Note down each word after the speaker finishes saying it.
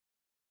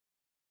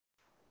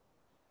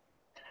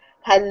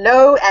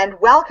Hello and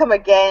welcome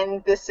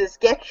again. This is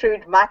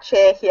Gertrude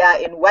Mache here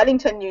in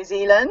Wellington, New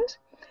Zealand.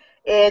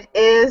 It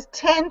is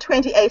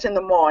 10:28 in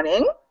the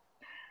morning,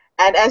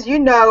 and as you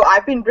know,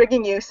 I've been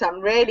bringing you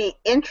some really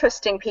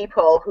interesting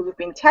people who've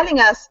been telling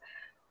us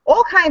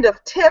all kind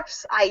of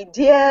tips,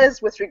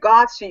 ideas with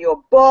regards to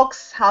your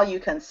books, how you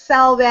can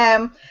sell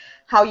them,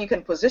 how you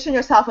can position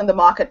yourself in the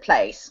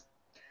marketplace.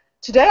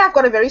 Today, I've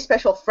got a very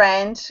special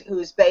friend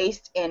who's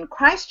based in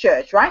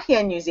Christchurch, right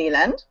here in New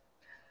Zealand,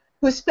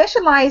 who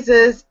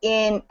specializes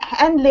in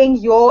handling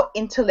your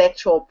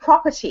intellectual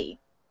property.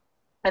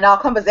 And our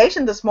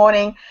conversation this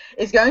morning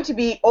is going to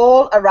be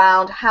all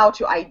around how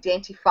to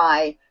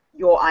identify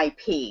your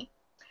IP.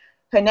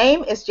 Her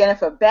name is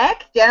Jenafor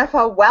Beck.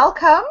 Jenafor,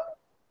 welcome.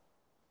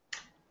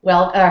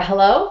 Well,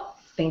 hello.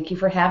 Thank you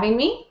for having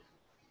me.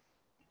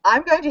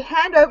 I'm going to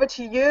hand over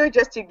to you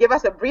just to give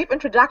us a brief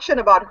introduction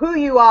about who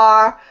you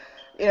are,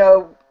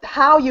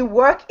 how you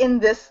work in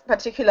this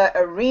particular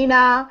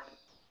arena,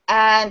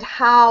 and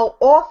how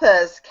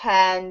authors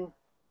can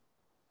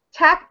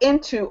tap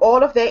into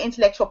all of their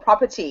intellectual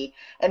property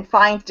and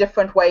find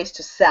different ways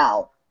to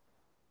sell.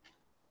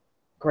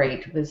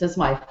 Great. This is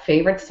my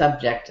favorite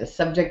subject, a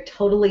subject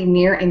totally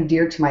near and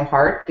dear to my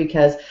heart,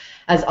 because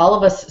as all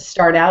of us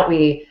start out,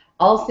 we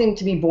all seem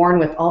to be born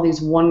with all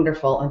these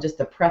wonderful and just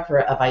a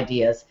plethora of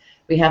ideas.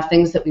 We have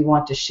things that we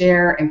want to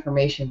share,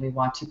 information we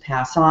want to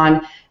pass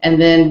on,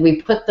 and then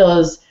we put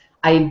those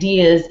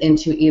ideas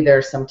into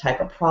either some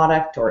type of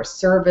product or a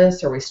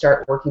service, or we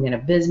start working in a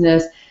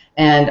business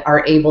and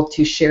are able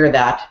to share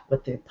that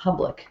with the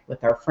public,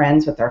 with our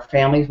friends, with our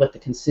families, with the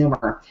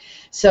consumer.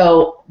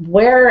 So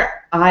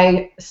where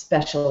I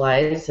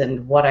specialize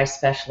and what I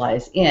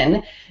specialize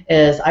in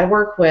is I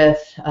work with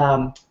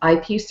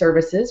IP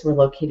services. We're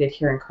located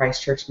here in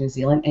Christchurch, New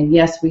Zealand, and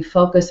yes, we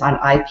focus on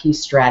IP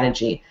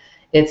strategy.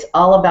 It's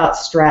all about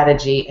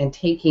strategy and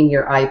taking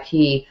your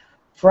IP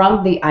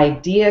from the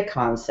idea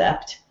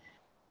concept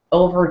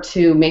over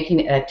to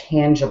making it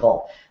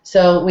tangible.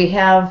 So we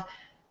have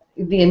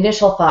the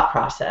initial thought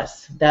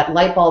process. That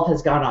light bulb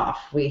has gone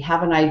off. We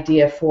have an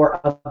idea for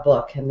a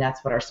book, and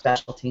that's what our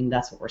specialty, and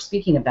that's what we're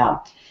speaking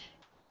about.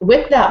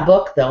 With that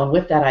book, though, and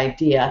with that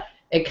idea,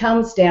 it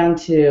comes down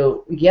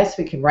to, yes,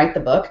 we can write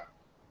the book,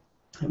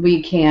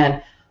 we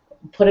can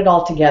put it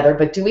all together,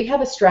 but do we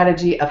have a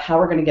strategy of how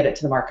we're going to get it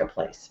to the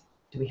marketplace?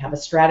 Do we have a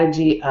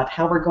strategy of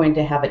how we're going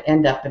to have it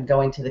end up and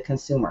going to the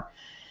consumer?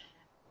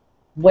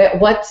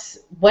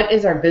 What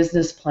is our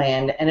business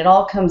plan? And it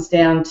all comes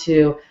down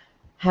to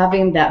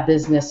having that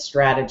business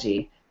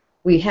strategy.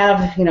 We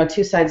have,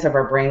 two sides of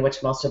our brain,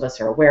 which most of us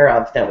are aware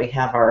of, that we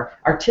have our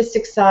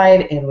artistic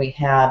side and we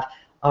have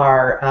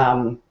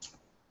our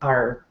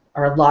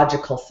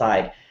logical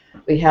side.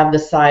 We have the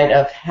side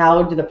of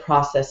how do the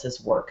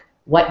processes work?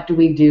 What do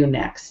we do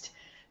next?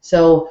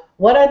 So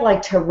what I'd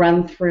like to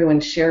run through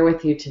and share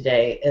with you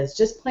today is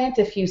just plant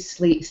a few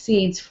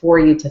seeds for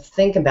you to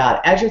think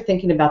about as you're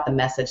thinking about the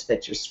message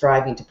that you're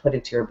striving to put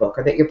into your book,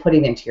 or that you're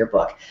putting into your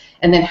book,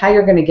 and then how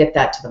you're going to get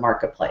that to the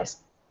marketplace.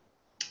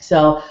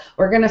 So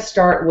we're going to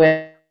start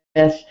with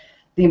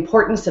the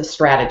importance of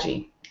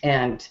strategy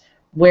and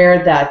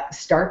where that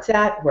starts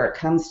at, where it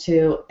comes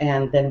to,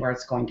 and then where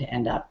it's going to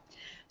end up.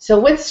 So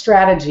with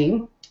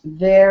strategy,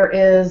 there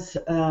is,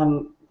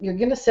 you're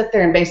going to sit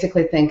there and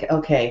basically think,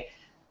 okay,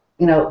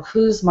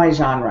 who's my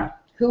genre?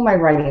 Who am I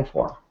writing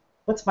for?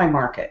 What's my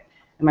market?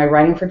 Am I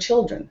writing for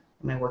children?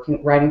 Am I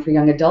writing for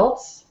young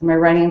adults? Am I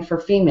writing for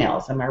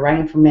females? Am I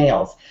writing for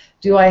males?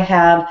 Do I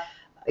have,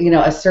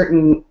 a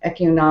certain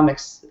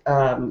economics,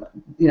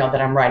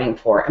 that I'm writing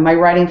for? Am I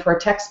writing for a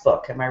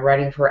textbook? Am I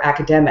writing for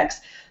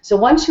academics? So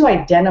once you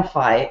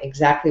identify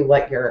exactly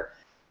what your,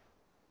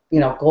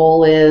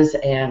 goal is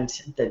and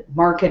the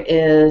market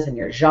is and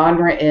your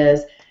genre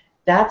is,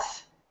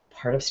 that's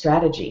part of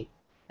strategy.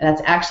 And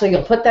that's actually,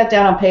 you'll put that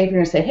down on paper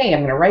and say, hey,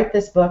 I'm going to write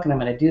this book and I'm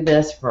going to do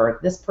this for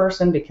this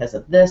person because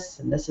of this,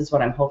 and this is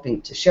what I'm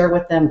hoping to share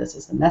with them. This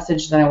is the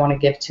message that I want to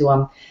give to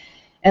them.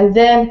 And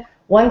then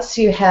once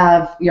you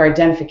have your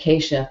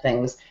identification of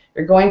things,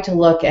 you're going to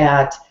look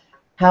at,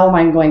 how am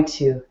I going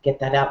to get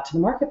that out to the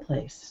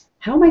marketplace?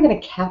 How am I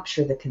going to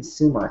capture the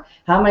consumer?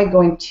 How am I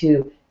going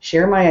to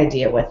share my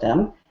idea with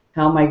them?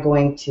 How am I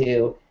going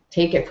to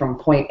take it from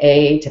point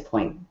A to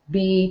point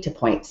B to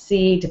point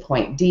C to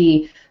point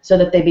D so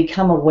that they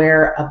become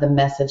aware of the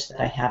message that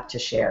I have to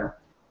share?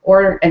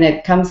 And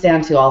it comes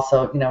down to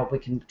also, we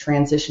can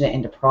transition it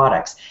into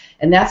products.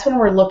 And that's when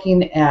we're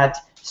looking at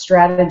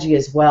strategy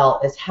as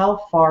well, is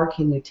how far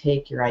can you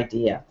take your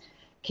idea?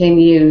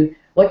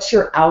 What's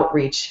your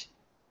outreach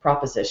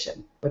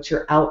proposition? What's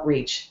your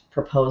outreach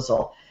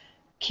proposal?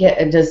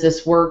 Does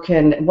this work?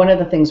 And one of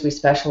the things we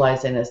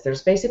specialize in is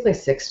there's basically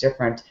 6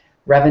 different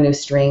revenue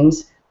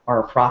streams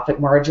or profit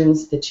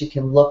margins that you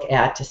can look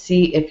at to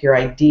see if your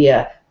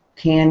idea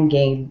can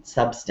gain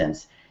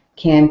substance,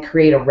 can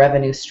create a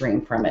revenue stream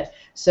from it.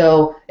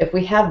 So if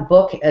we have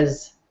book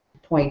as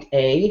point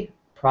A,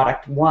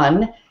 product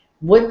 1,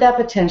 would that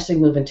potentially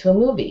move into a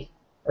movie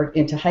or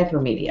into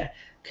hypermedia?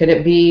 Could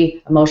it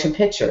be a motion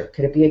picture?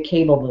 Could it be a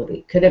cable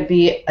movie? Could it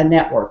be a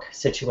network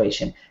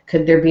situation?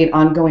 Could there be an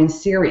ongoing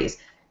series?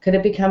 Could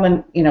it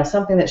become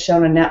something that's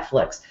shown on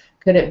Netflix?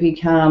 Could it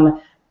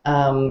become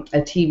a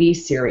TV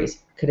series?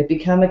 Could it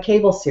become a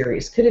cable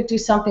series? Could it do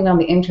something on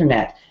the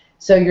internet?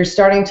 So you're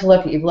starting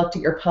to you've looked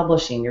at your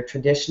publishing, your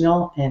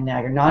traditional, and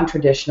now your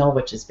non-traditional,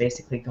 which is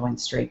basically going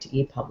straight to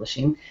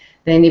e-publishing.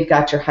 Then you've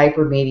got your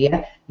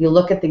hypermedia. You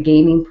look at the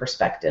gaming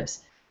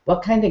perspectives.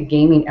 What kind of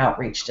gaming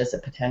outreach does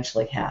it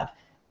potentially have?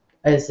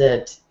 Is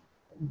it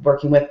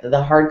working with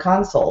the hard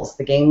consoles,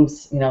 the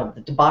games,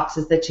 the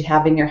boxes that you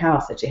have in your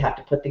house that you have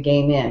to put the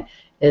game in?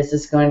 Is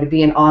this going to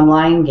be an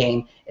online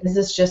game? Is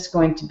this just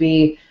going to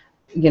be,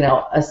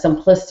 a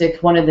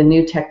simplistic, one of the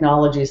new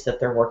technologies that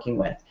they're working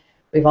with?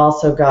 We've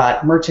also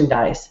got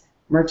merchandise.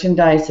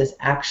 Merchandise is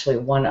actually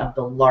one of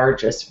the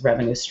largest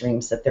revenue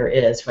streams that there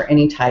is for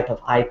any type of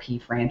IP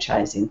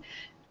franchising.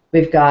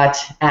 We've got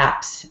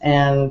apps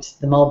and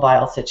the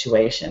mobile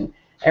situation.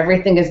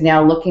 Everything is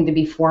now looking to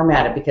be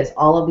formatted because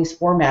all of these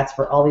formats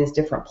for all these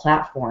different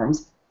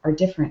platforms are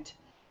different.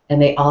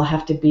 And they all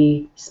have to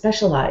be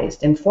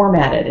specialized and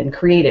formatted and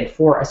created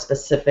for a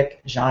specific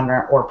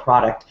genre or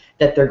product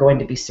that they're going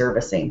to be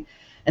servicing.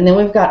 And then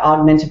we've got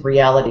augmented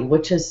reality,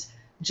 which is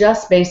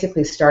just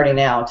basically starting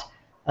out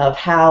of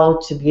how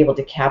to be able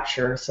to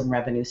capture some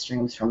revenue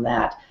streams from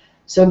that.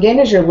 So again,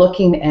 as you're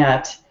looking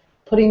at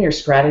putting your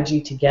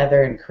strategy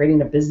together and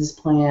creating a business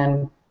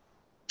plan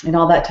and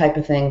all that type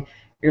of thing,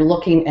 you're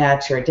looking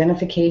at your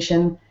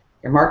identification,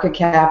 your market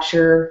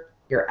capture,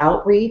 your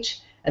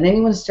outreach, and then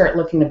you want to start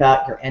looking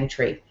about your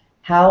entry.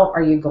 How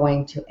are you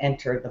going to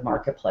enter the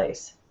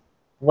marketplace?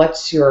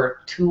 What's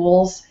your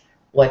tools?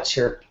 What's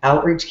your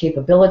outreach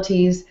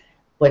capabilities?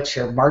 What's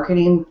your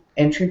marketing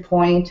entry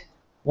point?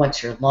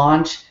 What's your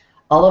launch?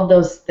 All of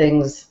those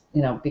things,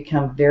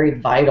 become very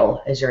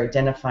vital as you're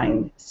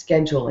identifying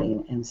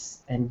scheduling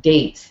and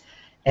dates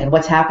and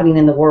what's happening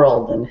in the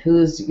world and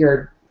who's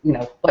your,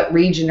 what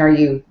region are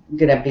you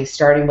going to be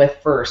starting with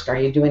first? Are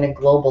you doing a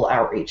global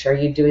outreach? Are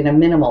you doing a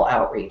minimal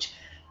outreach?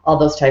 All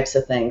those types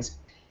of things.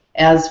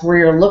 As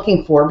we're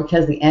looking for,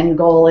 because the end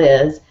goal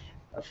is,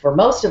 for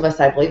most of us,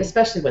 I believe,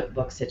 especially with the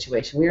book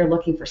situation, we are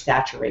looking for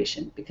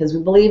saturation because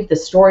we believe the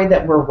story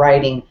that we're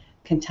writing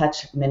can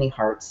touch many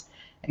hearts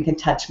and can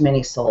touch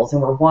many souls,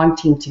 and we're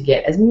wanting to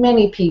get as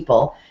many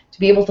people to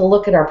be able to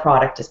look at our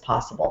product as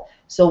possible.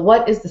 So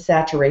what is the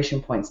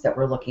saturation points that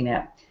we're looking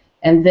at?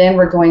 And then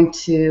we're going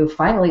to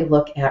finally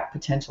look at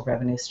potential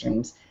revenue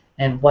streams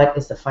and what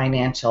is the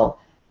financial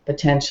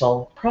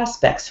potential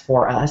prospects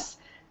for us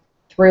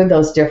through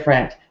those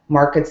different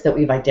markets that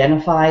we've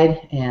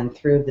identified and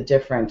through the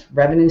different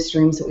revenue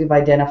streams that we've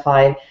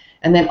identified.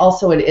 And then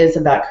also it is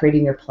about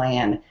creating your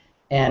plan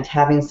and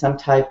having some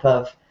type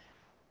of,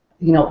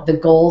 the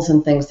goals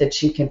and things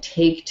that you can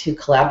take to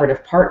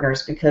collaborative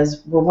partners,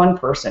 because we're one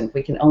person.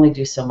 We can only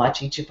do so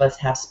much. Each of us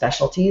have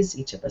specialties.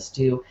 Each of us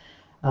do,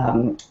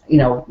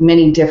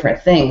 many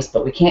different things,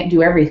 but we can't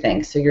do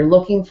everything. So you're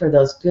looking for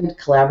those good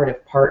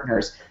collaborative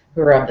partners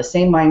who are of the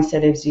same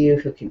mindset as you,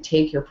 who can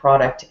take your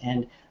product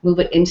and move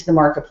it into the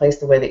marketplace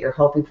the way that you're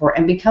hoping for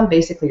and become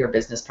basically your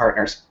business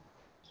partners.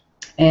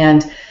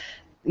 And,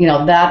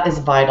 that is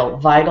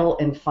vital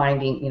in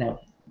finding,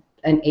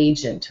 an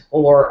agent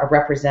or a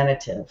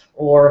representative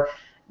or,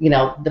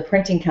 the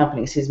printing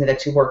company,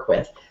 that you work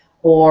with,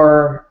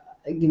 or,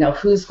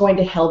 who's going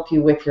to help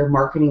you with your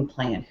marketing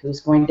plan, who's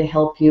going to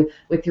help you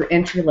with your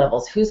entry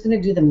levels, who's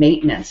going to do the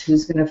maintenance,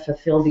 who's going to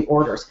fulfill the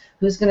orders,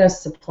 who's going to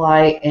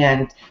supply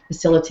and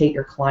facilitate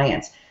your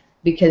clients.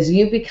 Because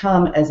you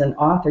become, as an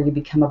author, you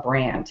become a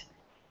brand.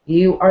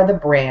 You are the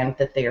brand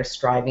that they are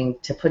striving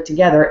to put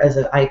together as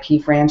an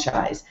IP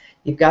franchise.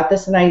 You've got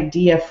an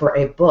idea for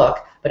a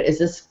book, but is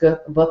this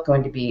book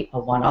going to be a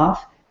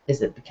one-off?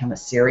 Is it become a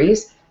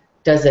series?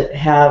 Does it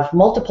have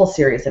multiple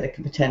series that it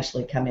could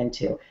potentially come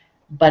into?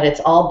 But it's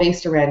all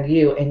based around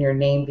you, and your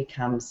name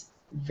becomes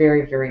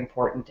very, very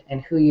important,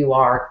 and who you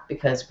are,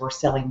 because we're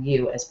selling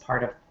you as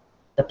part of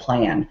the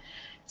plan.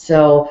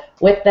 So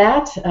with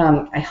that,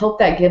 I hope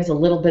that gives a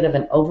little bit of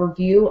an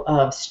overview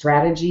of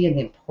strategy and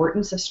the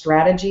importance of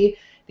strategy,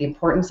 the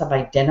importance of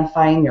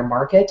identifying your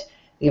market,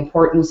 the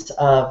importance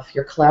of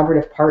your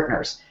collaborative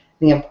partners,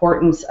 the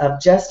importance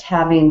of just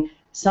having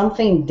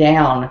something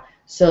down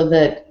so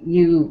that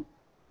you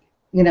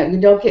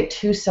don't get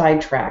too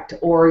sidetracked,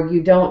 or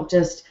you don't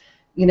just,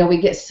 we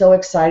get so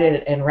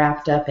excited and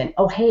wrapped up in,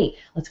 oh, hey,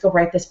 let's go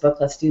write this book,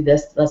 let's do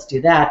this, let's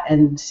do that,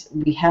 and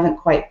we haven't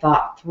quite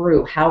thought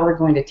through how we're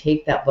going to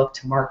take that book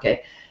to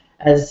market.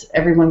 As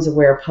everyone's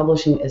aware,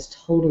 publishing is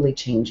totally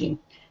changing.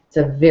 It's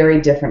a very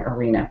different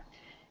arena.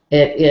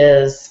 It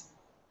is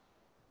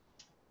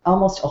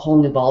almost a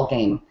whole new ball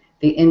game.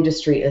 The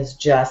industry is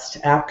just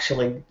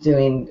actually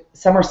doing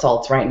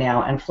somersaults right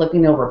now and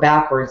flipping over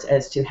backwards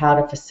as to how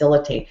to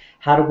facilitate,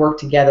 how to work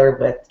together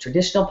with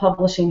traditional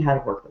publishing, how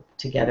to work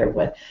together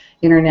with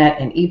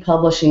internet and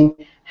e-publishing,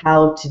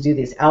 how to do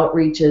these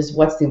outreaches,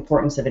 what's the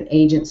importance of an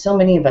agent. So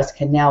many of us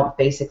can now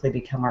basically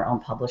become our own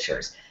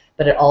publishers.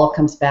 But it all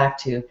comes back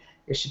to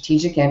your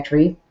strategic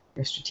entry,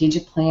 your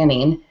strategic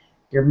planning,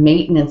 your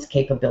maintenance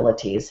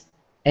capabilities,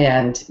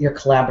 and your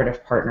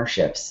collaborative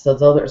partnerships. So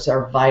those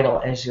are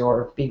vital as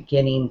you're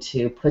beginning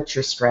to put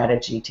your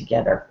strategy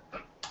together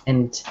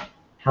and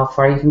how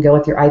far you can go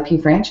with your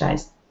IP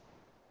franchise.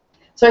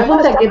 So I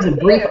hope that gives a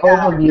brief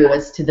overview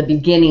as to the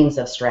beginnings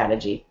of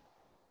strategy.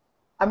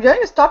 I'm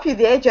going to stop you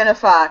there,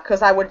 Jenafor,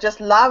 because I would just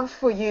love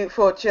for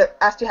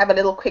us to have a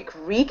little quick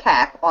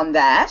recap on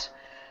that.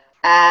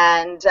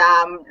 And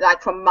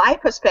like from my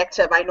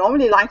perspective, I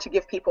normally like to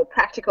give people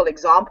practical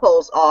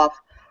examples of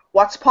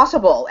what's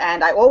possible,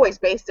 and I always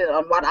based it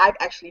on what I've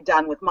actually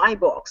done with my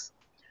books.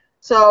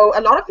 So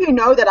a lot of you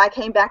know that I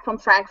came back from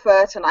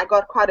Frankfurt and I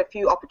got quite a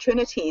few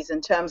opportunities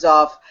in terms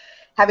of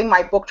having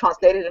my book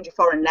translated into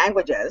foreign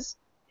languages.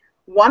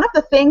 One of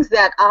the things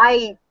that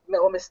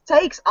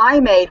mistakes I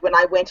made when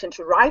I went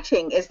into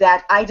writing is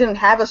that I didn't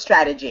have a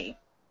strategy.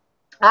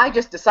 I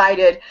just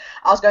decided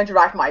I was going to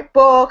write my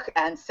book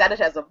and sell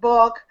it as a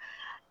book,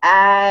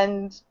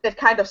 and it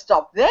kind of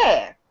stopped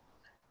there.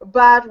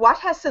 But what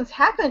has since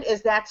happened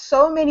is that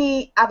so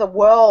many other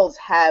worlds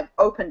have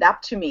opened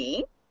up to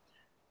me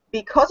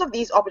because of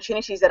these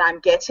opportunities that I'm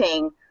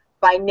getting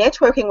by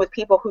networking with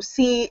people who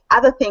see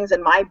other things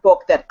in my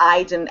book that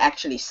I didn't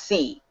actually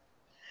see.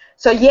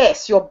 So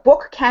yes, your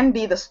book can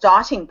be the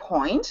starting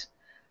point,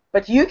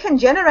 but you can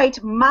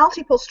generate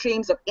multiple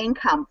streams of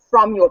income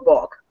from your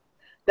book.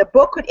 The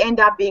book could end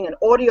up being an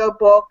audio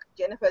book.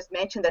 Jenafor's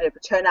mentioned that it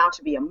would turn out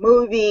to be a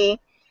movie.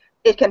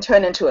 It can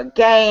turn into a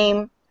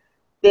game.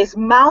 There's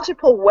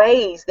multiple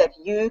ways that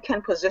you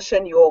can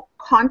position your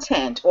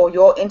content or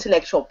your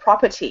intellectual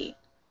property.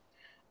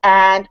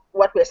 And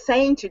what we're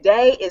saying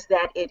today is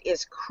that it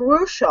is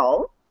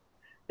crucial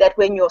that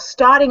when you're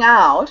starting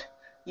out,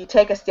 you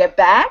take a step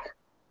back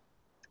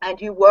and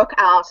you work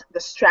out the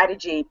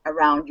strategy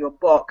around your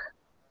book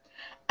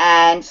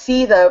and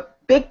see the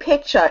big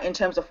picture in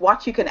terms of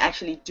what you can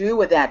actually do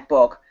with that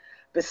book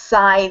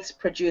besides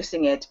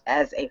producing it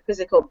as a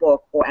physical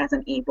book or as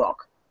an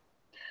ebook.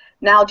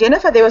 Now,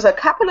 Jenafor, there was a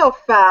couple of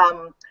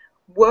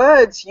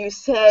words you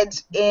said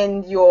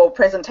in your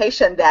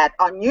presentation that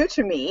are new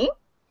to me.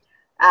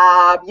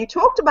 You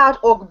talked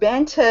about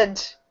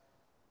augmented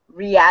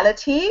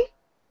reality.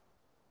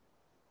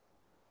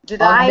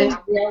 Augmented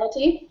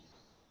reality?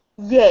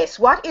 Yes.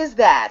 What is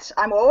that?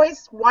 I'm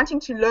always wanting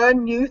to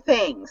learn new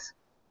things.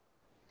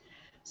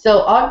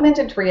 So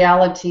augmented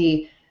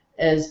reality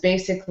is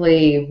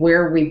basically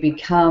where we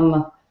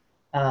become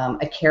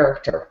a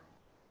character.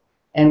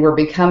 And we're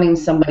becoming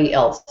somebody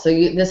else. So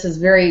this is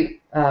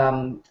very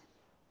working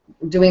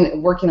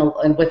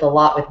with a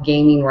lot with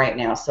gaming right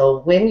now.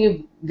 So when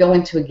you go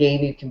into a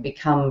game, you can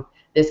become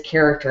this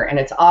character, and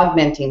it's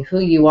augmenting who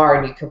you are,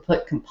 and you can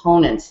put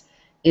components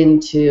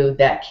into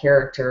that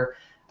character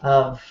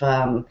of,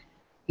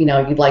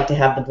 you'd like to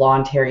have the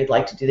blonde hair, you'd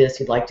like to do this,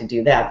 you'd like to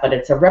do that, but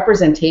it's a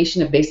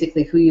representation of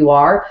basically who you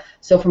are.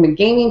 So from a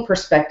gaming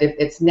perspective,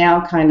 it's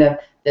now kind of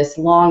this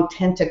long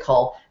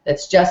tentacle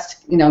that's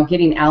just,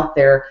 getting out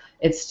there.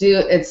 It's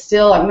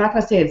still, I'm not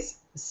going to say it's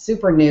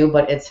super new,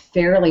 but it's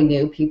fairly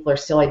new. People are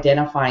still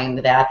identifying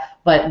that,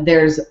 but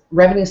there's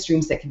revenue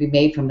streams that can be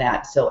made from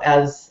that. So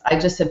as I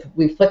just said,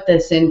 we put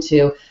this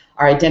into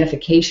our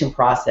identification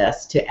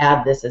process to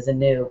add this as a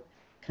new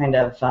kind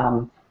of,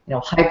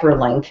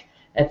 hyperlink,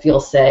 if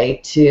you'll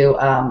say,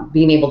 to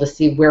being able to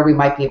see where we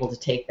might be able to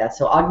take that.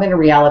 So augmented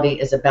reality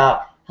is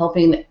about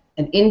helping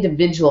an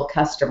individual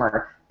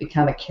customer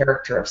become a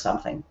character of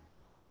something.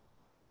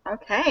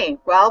 Okay,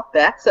 well,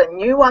 that's a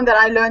new one that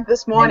I learned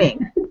this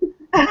morning.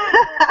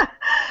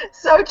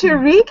 So to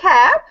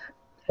recap,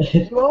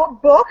 your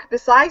book,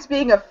 besides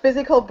being a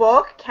physical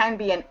book, can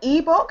be an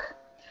ebook,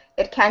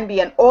 it can be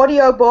an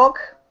audio book,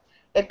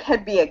 it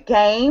could be a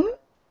game,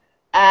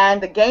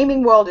 and the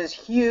gaming world is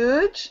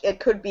huge. It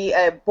could be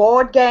a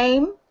board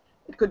game,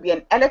 it could be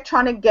an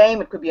electronic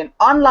game, it could be an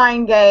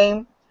online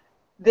game.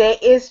 There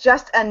is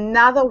just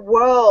another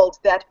world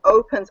that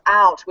opens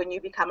out when you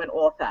become an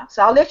author.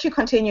 So I'll let you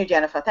continue,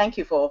 Jenafor. Thank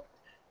you for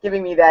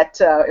giving me that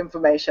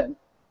information.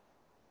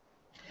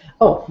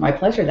 Oh, my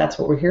pleasure. That's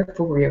what we're here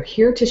for. We're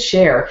here to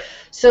share.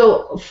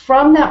 So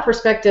from that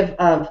perspective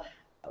of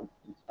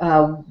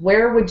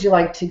where would you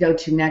like to go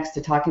to next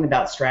to talking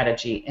about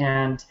strategy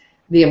and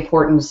the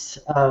importance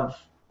of,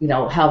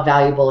 how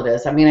valuable it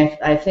is? I mean,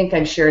 I think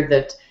I've shared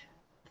that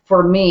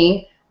for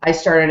me, I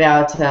started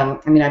out,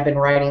 I've been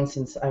writing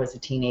since I was a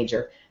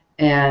teenager,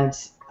 and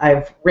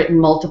I've written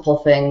multiple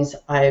things.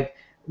 I've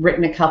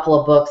written a couple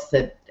of books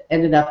that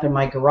ended up in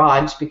my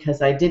garage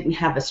because I didn't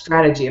have a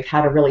strategy of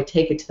how to really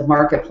take it to the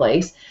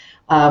marketplace.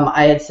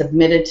 I had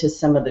submitted to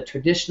some of the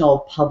traditional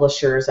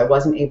publishers. I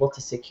wasn't able to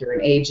secure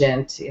an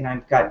agent, and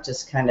I've got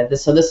just kind of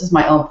this. So this is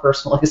my own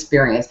personal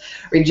experience,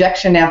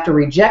 rejection after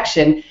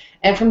rejection,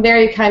 and from there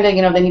you kind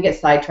of, then you get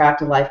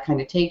sidetracked and life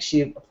kind of takes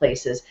you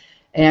places.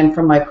 And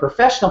from my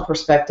professional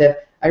perspective,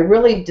 I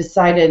really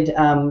decided,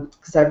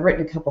 because I've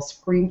written a couple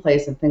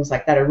screenplays and things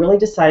like that, I really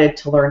decided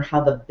to learn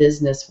how the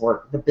business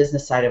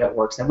side of it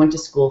works. I went to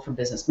school for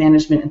business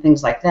management and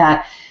things like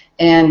that.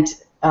 And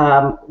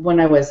when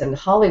I was in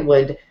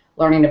Hollywood,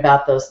 learning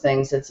about those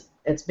things.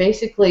 It's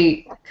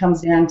basically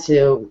comes down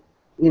to,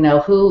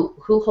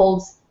 who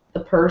holds the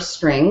purse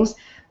strings,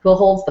 who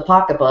holds the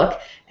pocketbook,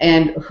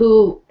 and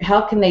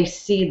how can they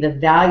see the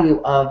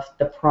value of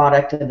the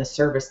product and the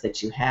service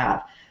that you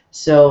have.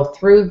 So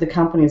through the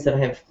companies that I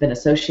have been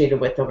associated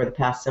with over the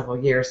past several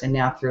years, and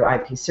now through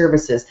IP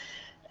Services,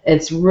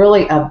 it's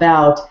really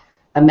about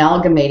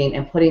amalgamating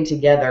and putting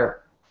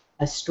together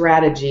a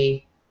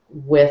strategy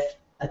with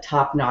a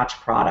top-notch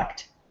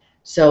product.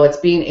 So it's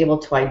being able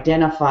to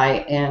identify,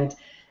 and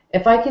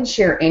if I can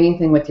share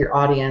anything with your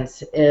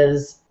audience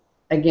is,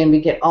 again,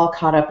 we get all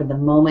caught up in the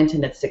moment,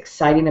 and it's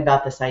exciting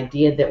about this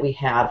idea that we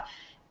have.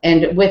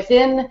 And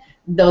within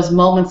those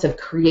moments of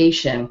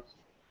creation,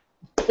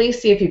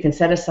 please see if you can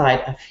set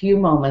aside a few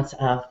moments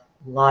of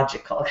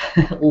logic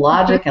and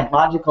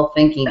logical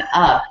thinking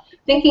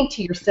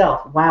to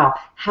yourself, wow,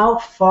 how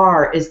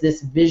far is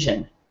this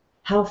vision?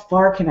 How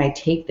far can I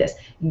take this?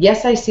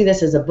 Yes, I see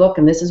this as a book,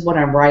 and this is what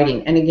I'm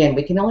writing. And again,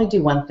 we can only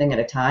do one thing at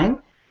a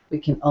time. We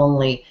can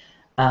only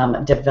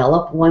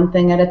develop one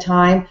thing at a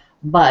time.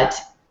 But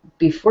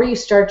before you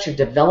start your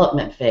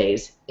development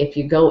phase, if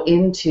you go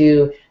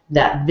into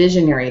that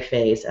visionary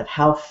phase of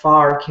how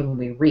far can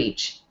we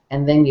reach,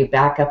 and then you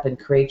back up and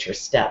create your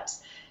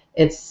steps,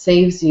 it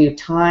saves you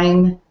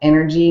time,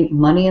 energy,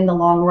 money in the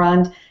long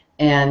run,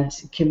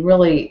 and can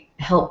really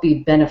help be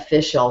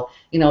beneficial.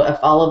 If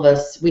all of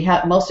us,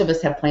 most of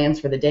us have plans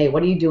for the day.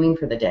 What are you doing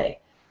for the day?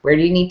 Where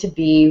do you need to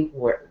be?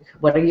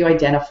 What are you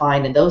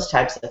identifying? And those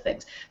types of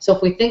things. So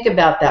if we think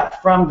about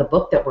that from the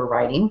book that we're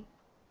writing,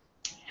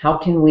 how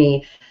can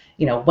we,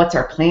 what's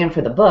our plan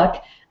for the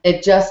book?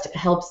 It just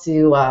helps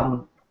you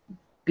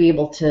be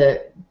able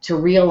to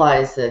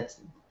realize that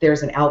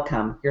there's an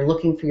outcome. You're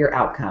looking for your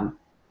outcome,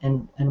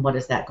 and what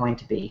is that going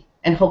to be?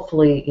 And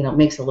hopefully, it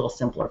makes it a little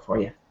simpler for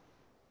you.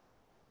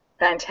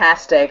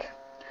 Fantastic.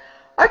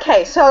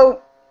 Okay,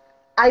 so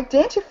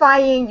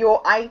identifying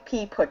your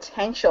IP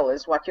potential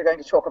is what you're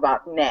going to talk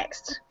about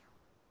next.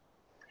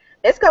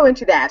 Let's go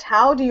into that.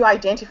 How do you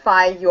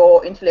identify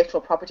your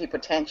intellectual property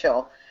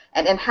potential,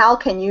 and how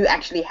can you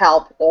actually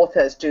help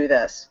authors do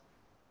this?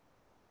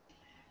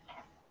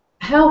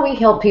 How we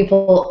help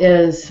people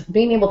is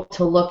being able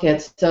to look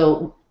at,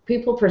 so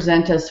people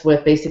present us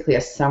with basically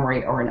a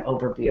summary or an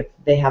overview.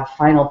 They have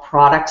final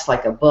products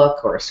like a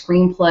book or a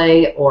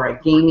screenplay or a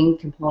gaming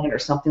component or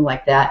something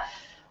like that.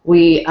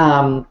 We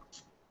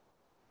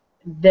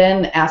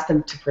then ask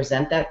them to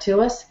present that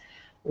to us.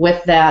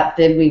 With that,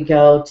 then we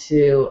go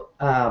to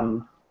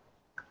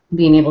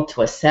being able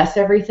to assess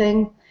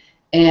everything,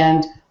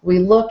 and we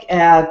look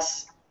at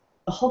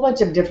a whole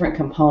bunch of different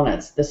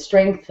components: the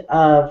strength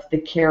of the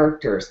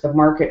characters, the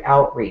market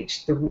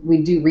outreach.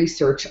 We do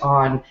research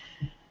on,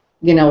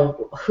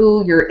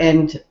 who your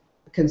end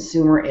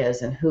consumer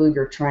is and who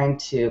you're trying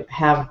to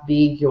have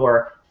be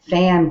your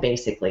fan,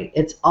 basically.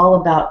 It's all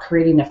about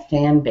creating a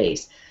fan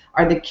base.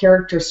 Are the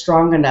characters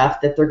strong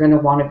enough that they're going to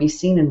want to be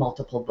seen in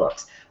multiple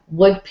books?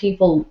 Would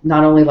people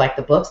not only like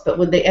the books, but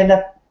would they end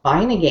up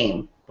buying a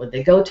game? Would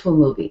they go to a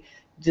movie?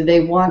 Do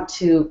they want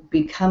to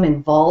become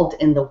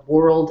involved in the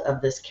world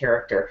of this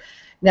character?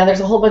 Now, there's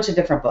a whole bunch of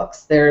different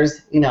books.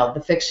 There's,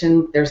 the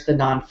fiction, there's the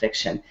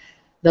nonfiction,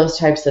 those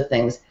types of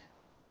things.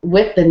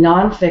 With the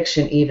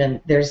nonfiction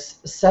even, there's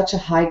such a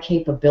high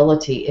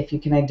capability if you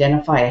can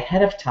identify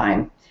ahead of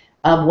time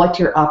of what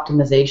your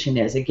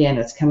optimization is. Again,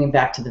 it's coming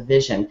back to the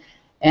vision.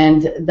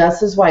 And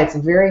this is why it's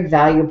very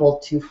valuable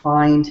to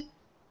find,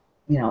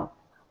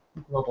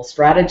 global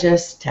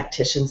strategists,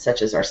 tacticians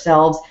such as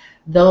ourselves,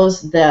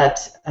 those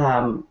that,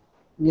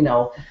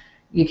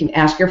 you can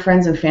ask your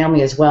friends and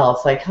family as well.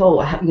 It's like,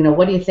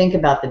 what do you think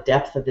about the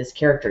depth of this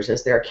characters?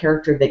 Is there a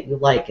character that you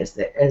like?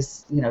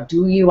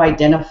 Do you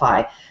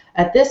identify?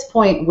 At this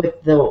point,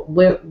 with the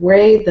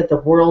way that the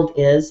world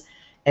is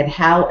and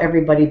how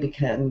everybody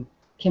can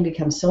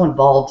become so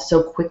involved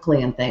so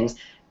quickly in things,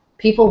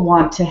 people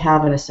want to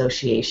have an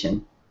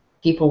association.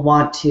 People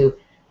want to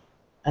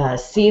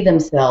see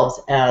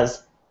themselves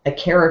as a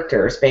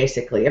characters,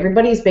 basically.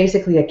 Everybody's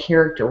basically a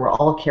character. We're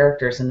all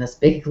characters in this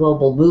big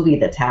global movie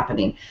that's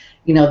happening.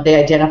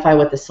 They identify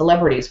with the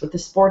celebrities, with the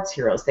sports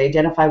heroes. They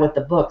identify with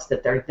the books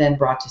that they're then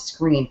brought to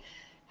screen.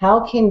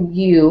 How can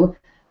you,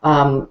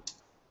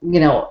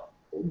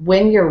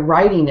 when you're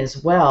writing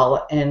as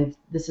well, and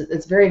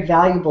it's very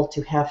valuable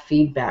to have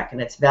feedback,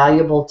 and it's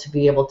valuable to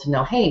be able to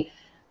know, hey,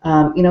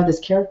 this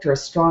character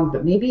is strong,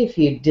 but maybe if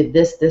you did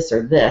this, this,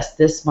 or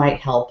this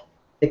might help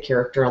the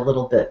character a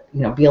little bit,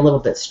 be a little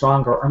bit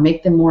stronger, or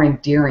make them more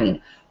endearing,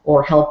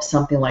 or help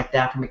something like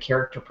that from a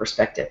character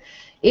perspective.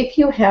 If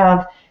you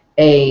have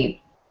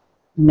a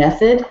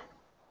method,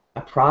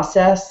 a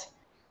process,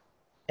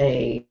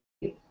 a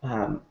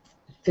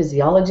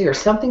physiology, or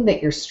something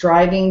that you're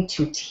striving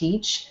to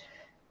teach,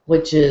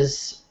 which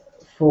is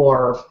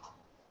for,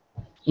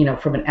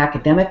 from an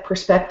academic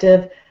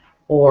perspective,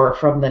 or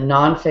from the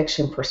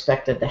nonfiction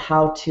perspective, the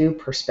how-to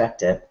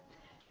perspective,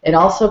 it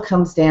also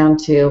comes down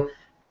to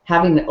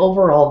having an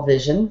overall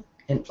vision,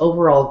 an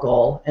overall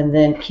goal, and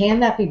then can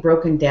that be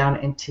broken down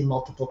into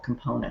multiple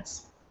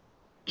components?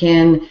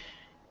 Can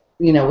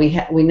we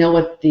know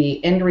what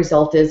the end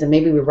result is, and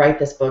maybe we write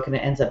this book and it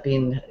ends up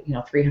being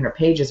 300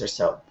 pages or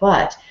so.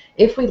 But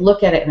if we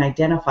look at it and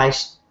identify,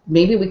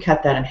 maybe we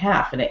cut that in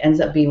half and it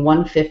ends up being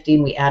 150,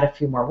 and we add a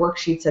few more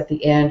worksheets at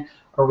the end,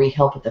 or we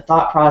help with the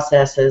thought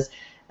processes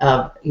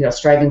of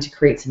striving to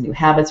create some new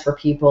habits for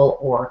people,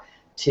 or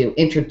to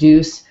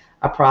introduce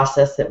a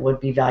process that would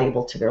be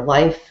valuable to their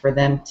life for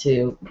them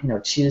to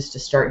choose to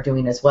start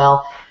doing as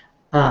well.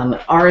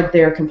 Are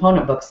there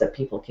component books that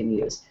people can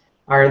use?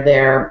 Are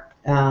there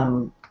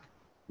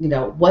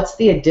what's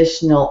the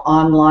additional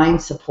online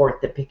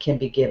support that can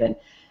be given?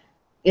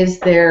 Is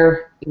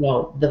there,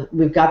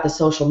 we've got the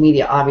social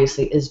media,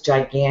 obviously, is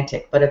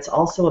gigantic, but it's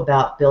also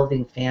about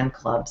building fan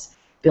clubs,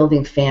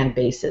 building fan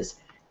bases,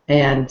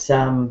 and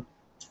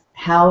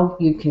how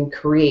you can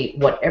create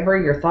whatever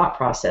your thought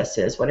process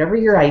is, whatever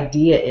your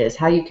idea is,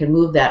 how you can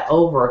move that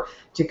over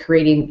to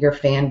creating your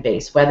fan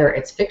base, whether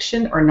it's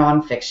fiction or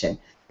nonfiction.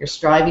 You're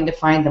striving to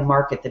find the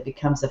market that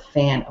becomes a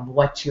fan of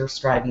what you're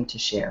striving to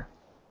share.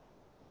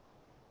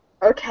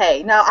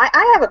 Okay, now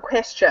I have a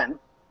question,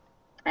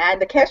 and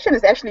the question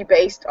is actually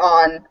based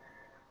on,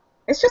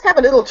 let's just have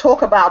a little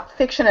talk about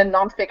fiction and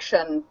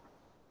nonfiction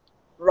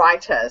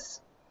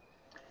writers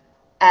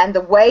and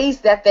the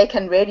ways that they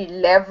can really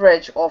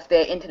leverage off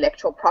their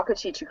intellectual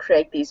property to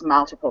create these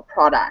multiple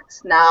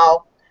products.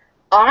 Now,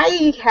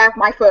 I have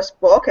my first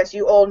book, as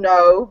you all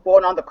know,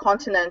 Born on the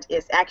Continent,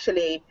 is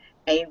actually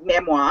a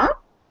memoir.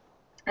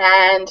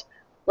 And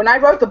when I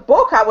wrote the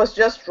book, I was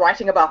just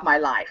writing about my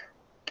life.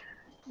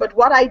 But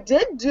what I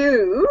did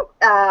do,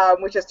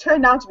 which has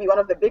turned out to be one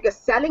of the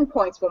biggest selling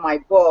points for my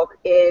book,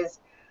 is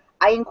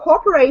I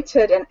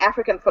incorporated an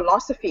African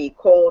philosophy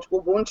called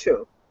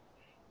Ubuntu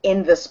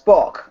in this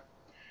book.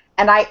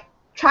 And I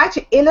tried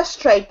to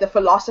illustrate the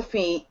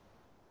philosophy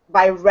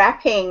by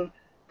wrapping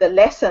the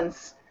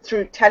lessons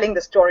through telling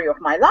the story of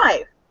my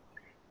life.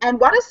 And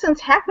what has since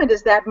happened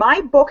is that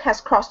my book has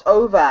crossed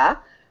over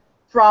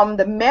from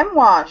the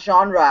memoir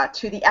genre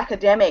to the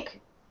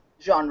academic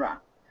genre.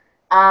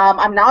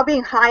 I'm now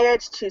being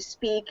hired to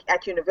speak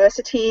at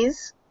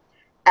universities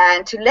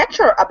and to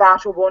lecture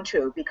about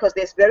Ubuntu because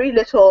there's very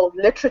little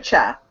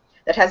literature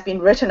that has been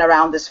written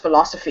around this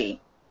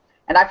philosophy.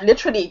 And I've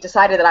literally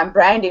decided that I'm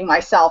branding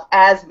myself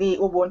as the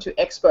Ubuntu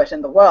expert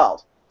in the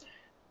world.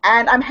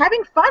 And I'm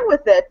having fun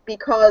with it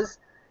because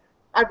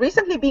I've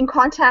recently been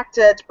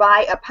contacted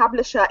by a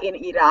publisher in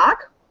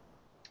Iraq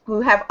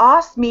who have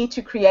asked me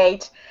to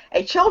create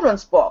a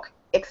children's book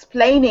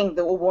explaining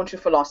the Ubuntu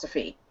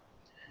philosophy.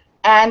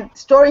 And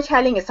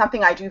storytelling is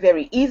something I do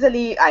very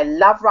easily. I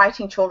love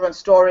writing children's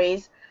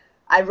stories.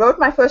 I wrote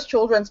my first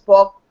children's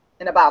book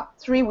in about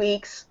 3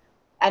 weeks,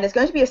 and it's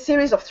going to be a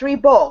series of 3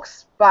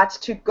 books. But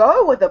to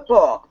go with a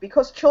book,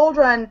 because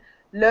children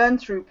learn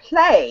through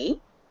play,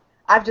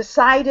 I've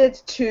decided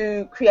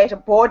to create a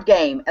board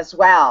game as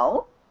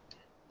well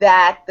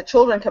that the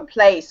children can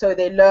play so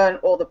they learn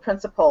all the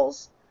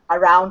principles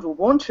around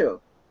Ubuntu.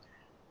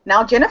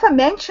 Now, Jenafor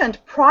mentioned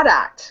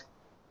product,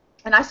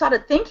 and I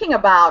started thinking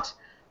about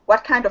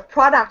what kind of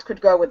product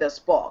could go with this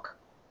book.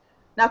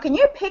 Now, can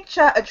you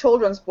picture a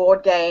children's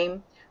board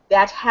game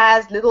that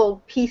has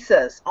little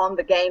pieces on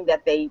the game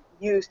that they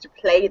use to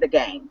play the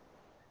game?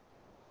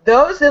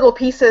 Those little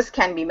pieces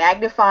can be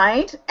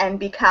magnified and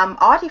become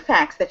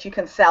artifacts that you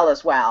can sell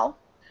as well.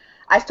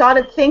 I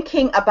started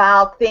thinking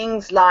about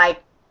things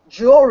like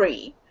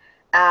jewelry,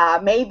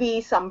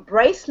 maybe some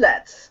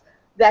bracelets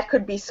that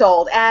could be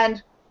sold,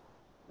 and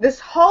this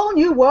whole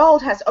new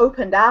world has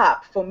opened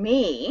up for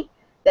me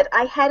that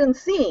I hadn't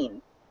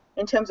seen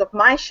in terms of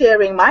my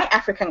sharing my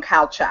African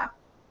culture.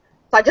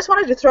 So I just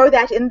wanted to throw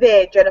that in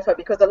there, Jenafor,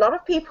 because a lot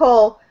of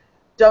people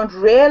don't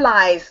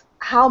realize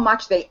how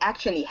much they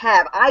actually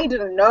have. I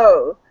didn't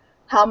know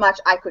how much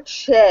I could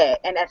share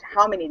and at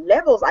how many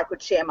levels I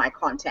could share my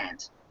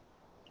content.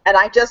 And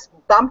I just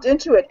bumped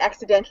into it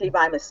accidentally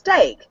by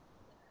mistake.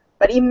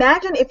 But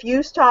imagine if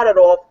you started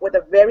off with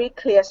a very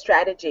clear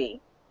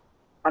strategy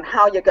on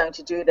how you're going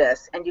to do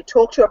this, and you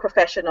talk to a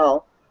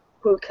professional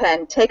who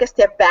can take a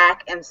step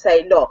back and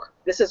say, look,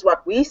 this is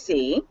what we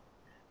see,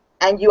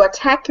 and you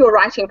attack your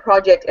writing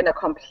project in a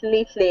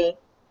completely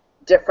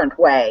different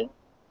way.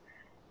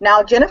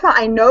 Now, Jenafor,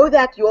 I know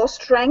that your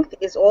strength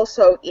is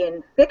also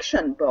in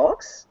fiction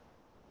books.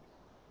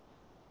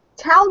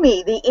 Tell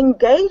me, the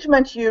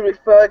engagement you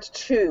referred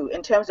to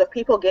in terms of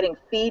people getting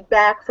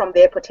feedback from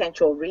their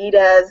potential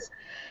readers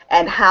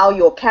and how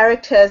your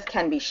characters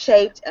can be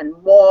shaped and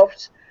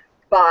morphed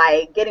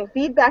by getting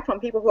feedback from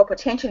people who are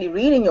potentially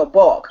reading your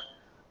book.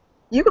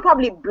 You could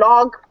probably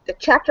blog a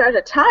chapter at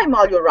a time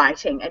while you're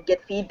writing and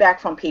get feedback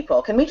from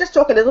people. Can we just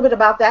talk a little bit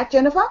about that,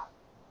 Jenafor?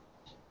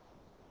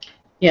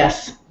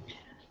 Yes.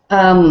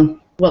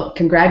 Well,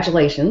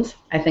 congratulations.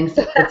 I think it's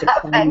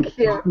exciting. Thank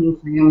you.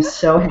 I'm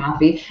so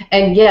happy.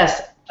 And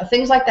yes,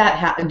 things like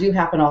that do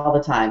happen all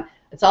the time.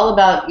 It's all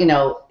about,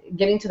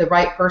 getting to the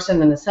right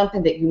person, and it's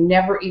something that you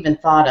never even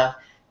thought of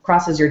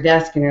crosses your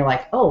desk, and you're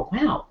like, oh,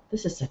 wow,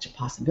 this is such a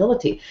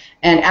possibility.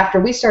 And after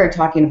we started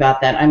talking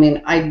about that, I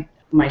mean, I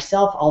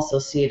myself also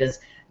see it as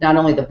not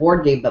only the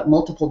board game, but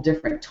multiple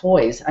different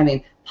toys. I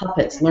mean,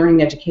 puppets,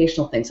 learning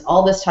educational things,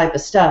 all this type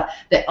of stuff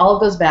that all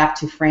goes back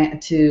to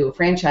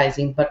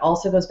franchising, but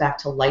also goes back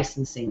to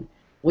licensing,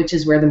 which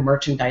is where the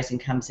merchandising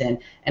comes in,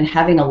 and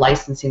having a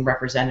licensing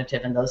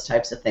representative and those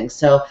types of things.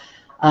 So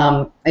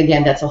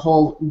again, that's a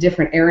whole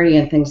different area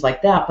and things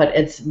like that, but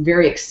it's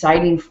very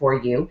exciting for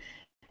you.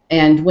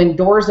 And when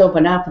doors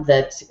open up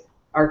that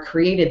are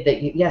created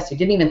that you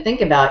didn't even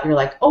think about, you're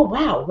like, oh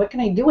wow, what can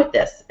I do with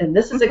this? And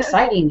this is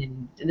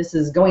exciting, and this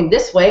is going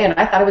this way, and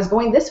I thought it was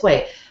going this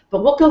way,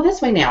 but we'll go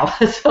this way now.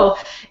 So,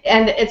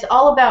 and it's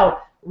all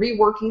about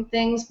reworking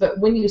things, but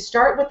when you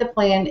start with the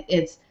plan,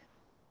 it's,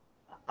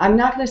 I'm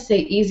not going to say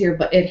easier,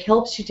 but it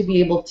helps you to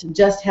be able to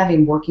just have a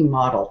working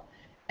model.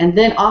 And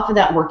then off of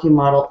that working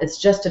model, it's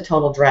just a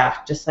total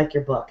draft, just like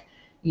your book.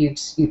 You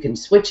can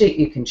switch it,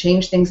 you can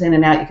change things in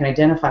and out, you can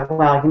identify,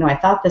 well, I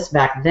thought this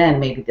back then,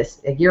 maybe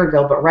this a year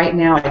ago, but right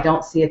now I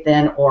don't see it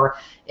then. Or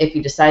if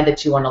you decide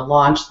that you want to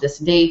launch this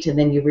date and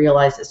then you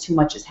realize that too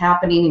much is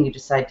happening and you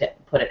decide to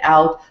put it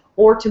out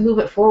or to move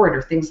it forward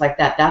or things like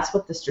that. That's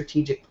what the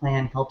strategic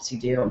plan helps you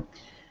do.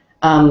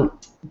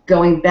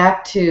 Going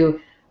back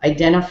to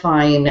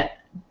identifying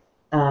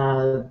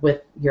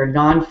with your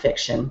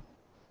nonfiction,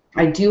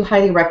 I do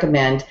highly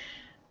recommend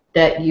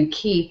that you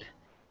keep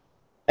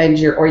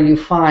you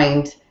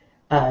find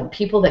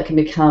people that can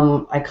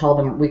become,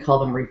 we call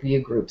them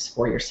review groups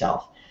for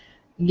yourself.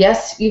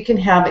 Yes, you can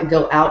have it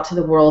go out to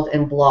the world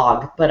and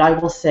blog, but I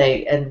will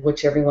say, and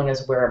which everyone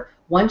is aware of,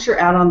 once you're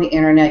out on the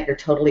internet, you're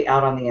totally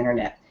out on the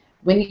internet.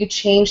 When you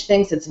change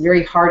things, it's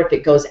very hard if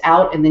it goes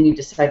out and then you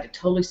decide to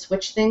totally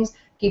switch things.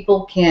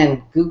 People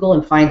can Google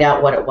and find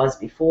out what it was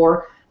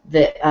before.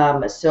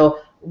 So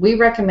we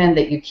recommend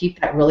that you keep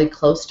that really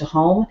close to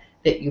home,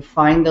 that you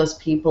find those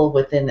people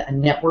within a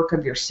network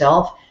of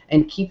yourself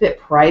and keep it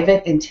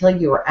private until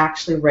you are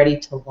actually ready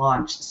to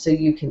launch, so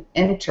you can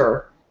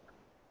enter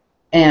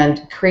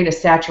and create a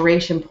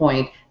saturation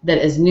point that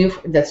is new,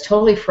 that's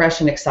totally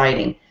fresh and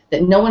exciting,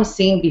 that no one's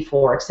seen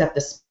before except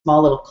a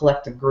small little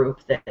collective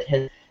group that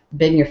has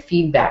been your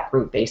feedback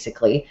group,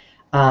 basically,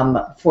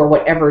 for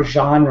whatever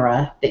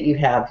genre that you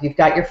have. You've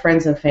got your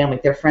friends and family.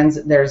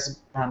 There's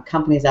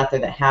companies out there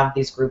that have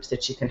these groups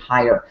that you can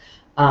hire.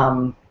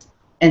 And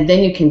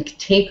then you can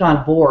take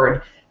on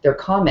board their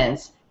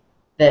comments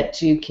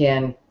that you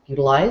can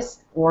utilize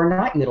or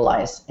not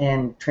utilize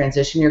and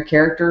transition your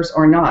characters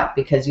or not,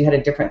 because you had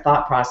a different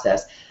thought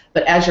process.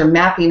 But as you're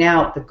mapping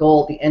out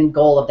the end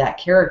goal of that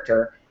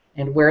character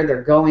and where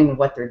they're going and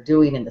what they're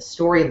doing in the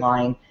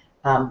storyline,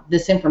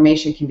 this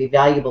information can be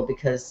valuable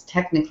because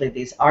technically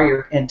these are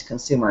your end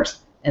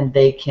consumers, and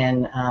they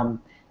can,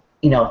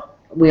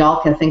 we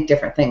all can think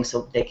different things,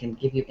 so they can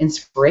give you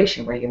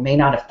inspiration where you may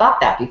not have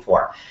thought that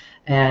before.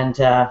 And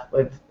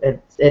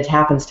it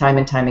happens time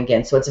and time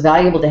again. So it's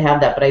valuable to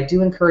have that, but I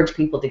do encourage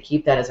people to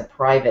keep that as a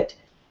private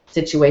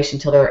situation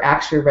until they're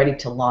actually ready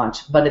to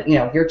launch. But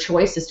your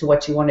choice as to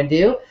what you want to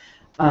do.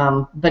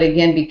 But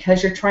again,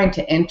 because you're trying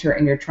to enter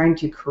and you're trying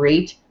to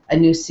create a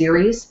new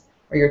series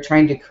or you're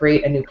trying to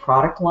create a new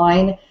product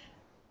line,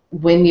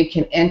 when you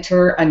can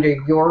enter under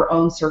your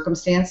own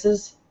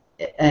circumstances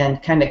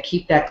and kind of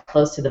keep that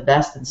close to the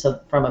vest, and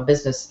so from a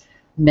business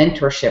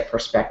mentorship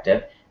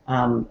perspective,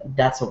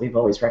 that's what we've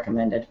always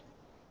recommended.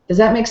 Does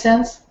that make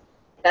sense?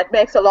 That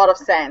makes a lot of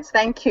sense.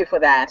 Thank you for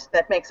that.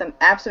 That makes a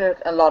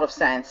lot of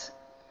sense.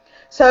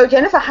 So,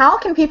 Jenafor, how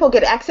can people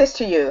get access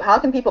to you? How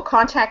can people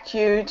contact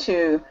you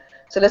to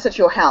solicit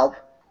your help?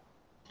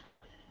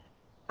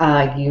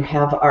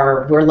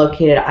 We're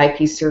located at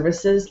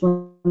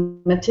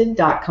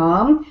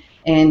ipserviceslimited.com,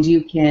 and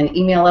you can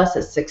email us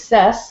at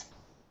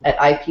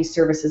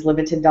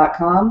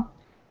success@ipserviceslimited.com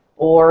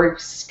or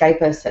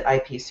Skype us at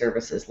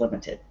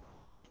ipserviceslimited.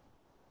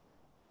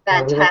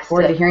 Fantastic. We look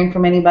forward to hearing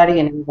from anybody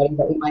and anybody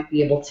that we might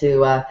be able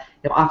to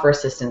offer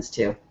assistance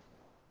to.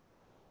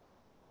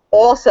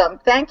 Awesome.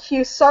 Thank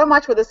you so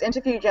much for this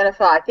interview,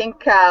 Jenafor. I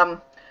think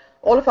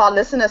all of our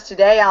listeners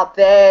today out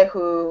there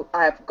who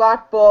have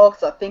got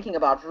books, are thinking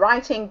about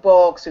writing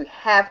books, who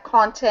have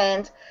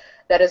content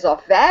that is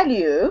of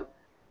value,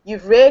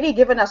 you've really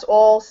given us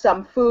all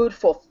some food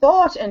for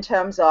thought in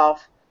terms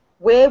of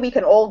where we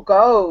can all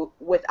go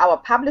with our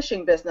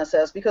publishing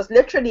businesses, because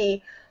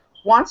literally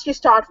once you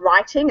start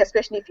writing,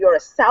 especially if you're a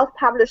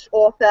self-published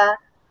author,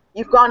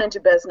 you've gone into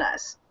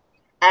business.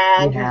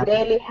 And you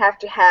really have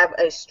to have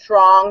a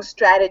strong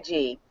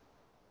strategy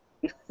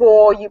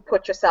before you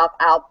put yourself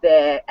out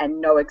there and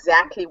know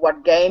exactly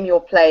what game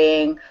you're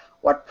playing,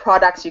 what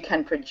products you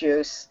can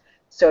produce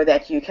so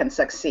that you can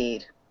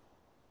succeed.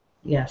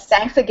 Yes.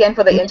 Thanks again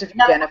for the interview,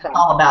 Jenafor. That's what it's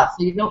all about,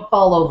 so you don't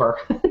fall over.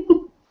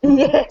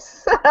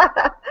 Yes.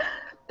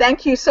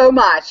 Thank you so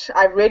much.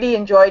 I really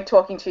enjoyed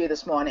talking to you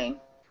this morning.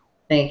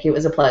 Thank you. It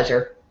was a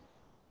pleasure.